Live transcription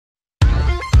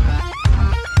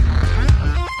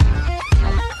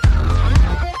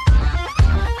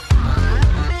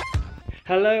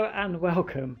Hello and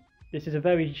welcome. This is a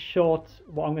very short,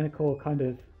 what I'm going to call kind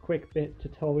of quick bit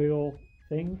tutorial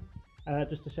thing,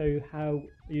 just to show you how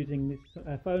using this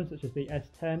phone such as the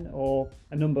S10 or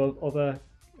a number of other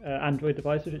Android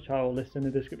devices, which I will list in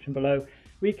the description below,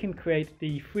 we can create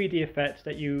the 3D effects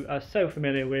that you are so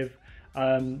familiar with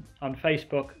on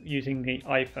Facebook using the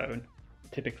iPhone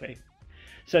typically.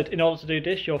 So in order to do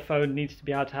this, your phone needs to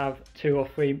be able to have 2 or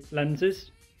 3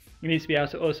 lenses. You need to be able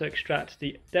to also extract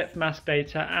the depth mask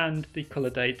data and the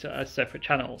color data as separate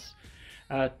channels.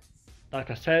 Like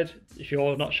I said, if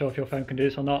you're not sure if your phone can do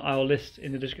this or not, I will list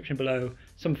in the description below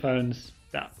some phones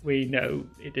that we know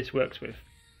this works with.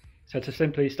 So to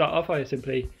simply start off, I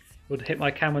simply would hit my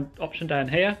camera option down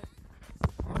here.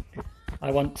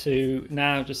 I want to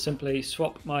now just simply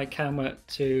swap my camera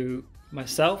to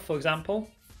myself, for example,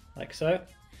 like so.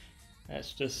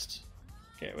 Let's just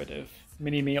get rid of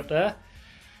mini me up there.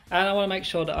 And I want to make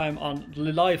sure that I'm on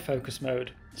live focus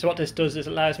mode. So what this does is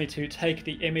it allows me to take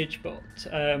the image, but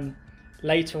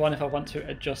later on if I want to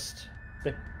adjust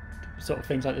the sort of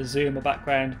things like the zoom or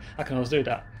background, I can always do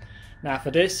that. Now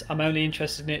for this, I'm only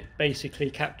interested in it basically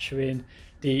capturing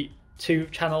the 2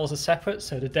 channels as separate,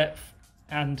 so the depth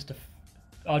and the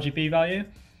RGB value.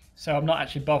 So I'm not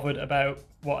actually bothered about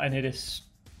what any of this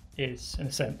is in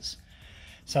a sense.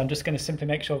 So I'm just going to simply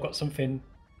make sure I've got something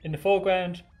in the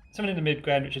foreground, something in the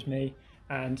midground, which is me,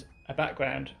 and a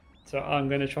background. So I'm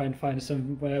going to try and find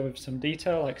somewhere with some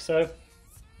detail like so.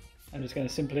 I'm just going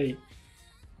to simply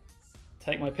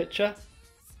take my picture.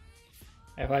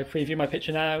 If I preview my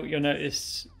picture now, you'll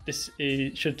notice this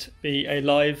should be a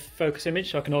live focus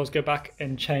image, so I can always go back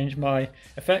and change my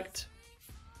effect.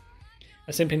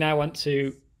 I simply now want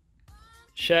to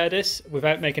share this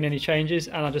without making any changes,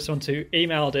 and I just want to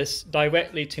email this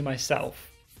directly to myself.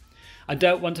 I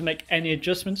don't want to make any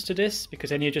adjustments to this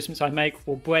because any adjustments I make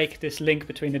will break this link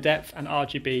between the depth and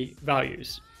RGB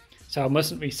values. So I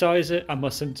mustn't resize it, I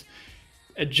mustn't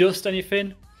adjust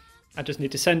anything. I just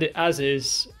need to send it as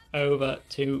is over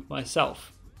to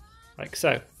myself, like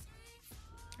so.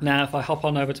 Now if I hop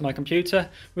on over to my computer,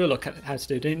 we'll look at how to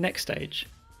do the next stage.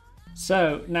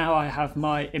 So now I have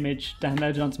my image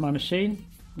downloaded onto my machine,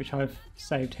 which I've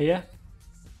saved here.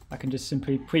 I can just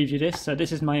simply preview this. So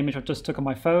this is my image I just took on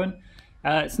my phone.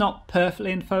 It's not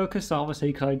perfectly in focus,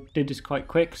 obviously, because I did this quite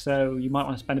quick, so you might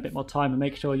want to spend a bit more time and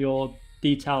make sure your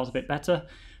detail's a bit better.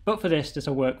 But for this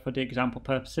will work for the example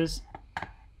purposes.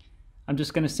 I'm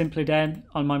just going to simply then,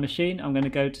 on my machine, I'm going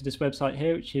to go to this website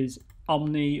here, which is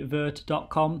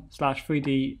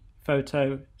omnivert.com/3D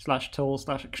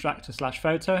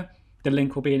photo/tool/extractor/photo. The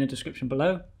link will be in the description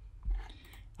below.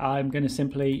 I'm going to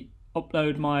simply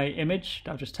upload my image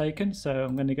that I've just taken, so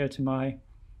I'm going to go to my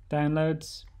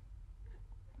downloads,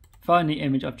 find the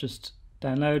image I've just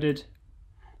downloaded,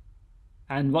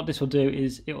 and what this will do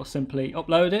is it will simply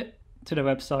upload it to the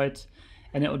website,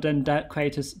 and it will then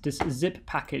create this zip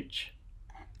package.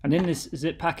 And in this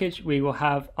zip package we will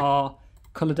have our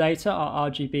color data, our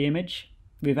RGB image,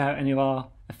 without any of our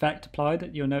effect applied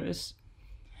that you'll notice.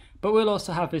 But we'll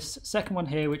also have this second one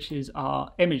here, which is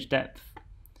our image depth.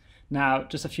 Now,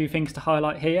 just a few things to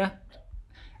highlight here.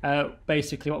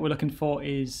 Basically what we're looking for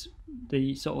is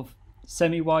the sort of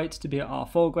semi-white to be our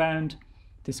foreground,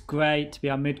 this grey to be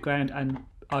our midground, and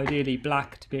ideally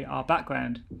black to be our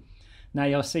background. Now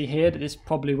you'll see here that this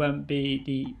probably won't be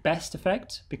the best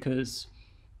effect because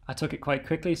I took it quite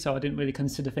quickly, so I didn't really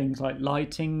consider things like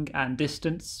lighting and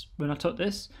distance when I took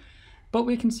this. But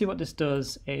we can see what this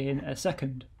does in a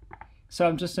second. So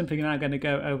I'm just simply now going to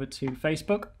go over to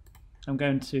Facebook. I'm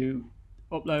going to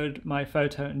upload my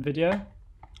photo and video.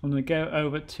 I'm going to go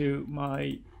over to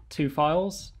my 2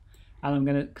 files and I'm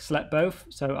going to select both.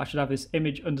 So I should have this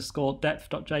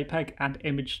image_depth.jpg and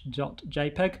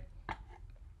image.jpg.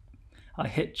 I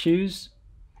hit choose,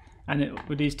 and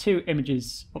with these 2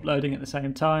 images uploading at the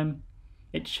same time,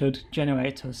 it should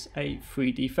generate us a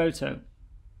 3D photo.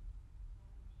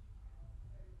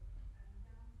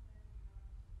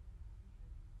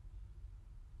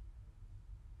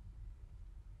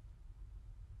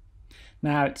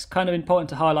 Now it's kind of important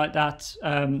to highlight that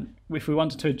if we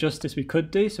wanted to adjust this we could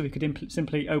do, so we could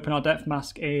simply open our depth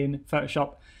mask in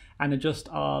Photoshop and adjust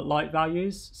our light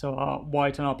values, so our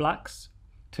white and our blacks,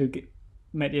 to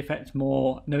make the effect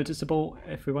more noticeable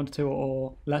if we wanted to,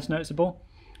 or less noticeable.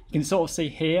 You can sort of see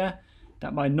here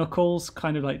that my knuckles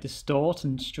kind of like distort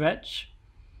and stretch,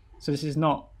 so this is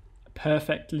not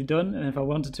perfectly done, and if I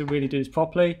wanted to really do this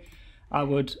properly I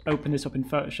would open this up in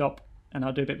Photoshop and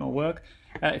I'll do a bit more work.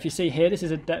 If you see here, this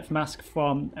is a depth mask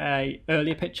from an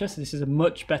earlier picture, so this is a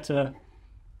much better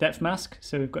depth mask,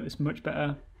 so we've got this much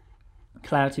better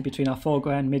clarity between our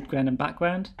foreground, midground and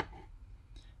background.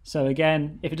 So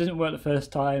again, if it doesn't work the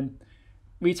first time,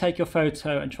 retake your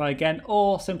photo and try again,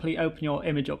 or simply open your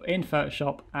image up in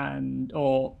Photoshop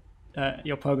or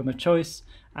your program of choice,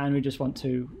 and we just want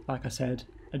to, like I said,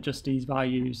 adjust these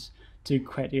values to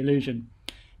create the illusion.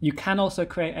 You can also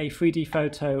create a 3D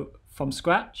photo from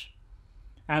scratch,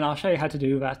 and I'll show you how to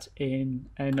do that in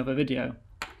another video.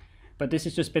 But this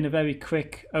has just been a very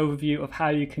quick overview of how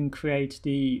you can create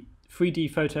the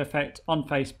 3D photo effect on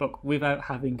Facebook without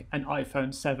having an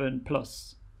iPhone 7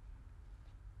 Plus.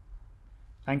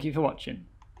 Thank you for watching.